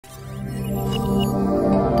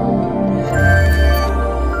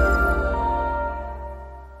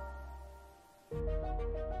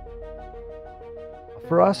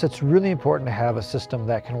For us, it's really important to have a system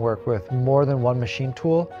that can work with more than one machine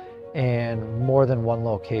tool and more than one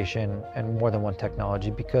location and more than one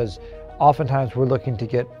technology, because oftentimes we're looking to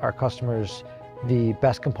get our customers the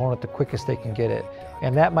best component the quickest they can get it.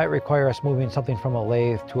 And that might require us moving something from a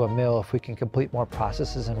lathe to a mill if we can complete more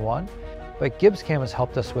processes in one. But GibbsCAM has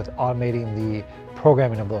helped us with automating the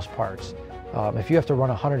programming of those parts. If you have to run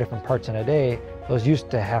 100 different parts in a day, those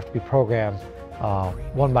used to have to be programmed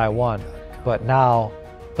one by one, but now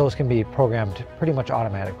those can be programmed pretty much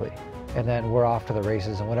automatically. And then we're off to the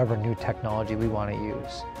races in whatever new technology we want to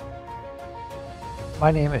use.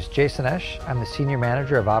 My name is Jason Esch. I'm the Senior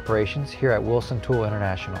Manager of Operations here at Wilson Tool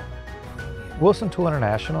International. Wilson Tool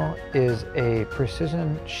International is a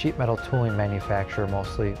precision sheet metal tooling manufacturer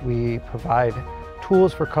mostly. We provide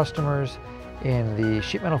tools for customers in the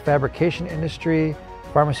sheet metal fabrication industry,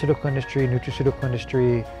 pharmaceutical industry, nutraceutical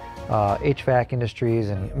industry, HVAC industries,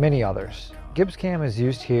 and many others. GibbsCAM is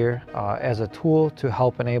used here as a tool to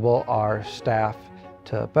help enable our staff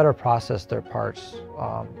to better process their parts.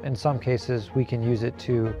 In some cases, we can use it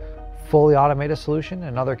to fully automate a solution.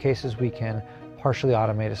 In other cases, we can partially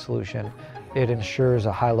automate a solution. It ensures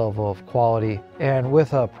a high level of quality. And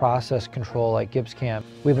with a process control like GibbsCAM,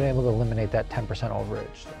 we've been able to eliminate that 10%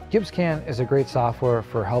 overage. GibbsCAM is a great software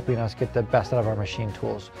for helping us get the best out of our machine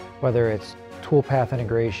tools, whether it's toolpath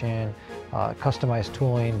integration, customized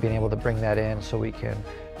tooling, being able to bring that in so we can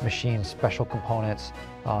machine special components.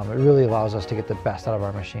 It really allows us to get the best out of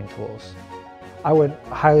our machine tools. I would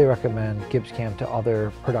highly recommend GibbsCAM to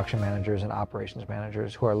other production managers and operations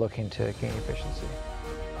managers who are looking to gain efficiency.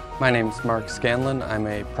 My name is Mark Scanlon. I'm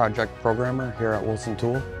a project programmer here at Wilson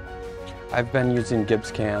Tool. I've been using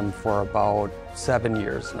GibbsCAM for about 7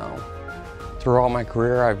 years now. Throughout my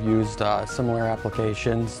career, I've used similar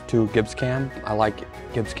applications to GibbsCAM. I like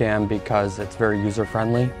GibbsCAM because it's very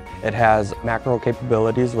user-friendly. It has macro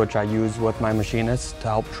capabilities, which I use with my machinists to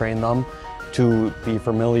help train them to be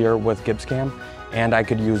familiar with GibbsCAM, and I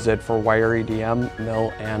could use it for wire EDM,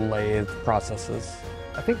 mill, and lathe processes.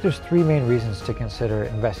 I think there's three main reasons to consider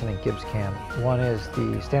investing in GibbsCAM. One is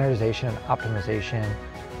the standardization and optimization,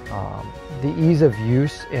 the ease of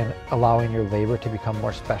use in allowing your labor to become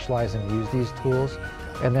more specialized and use these tools.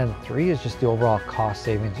 And then three is just the overall cost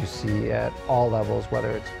savings you see at all levels, whether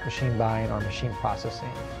it's machine buying or machine processing.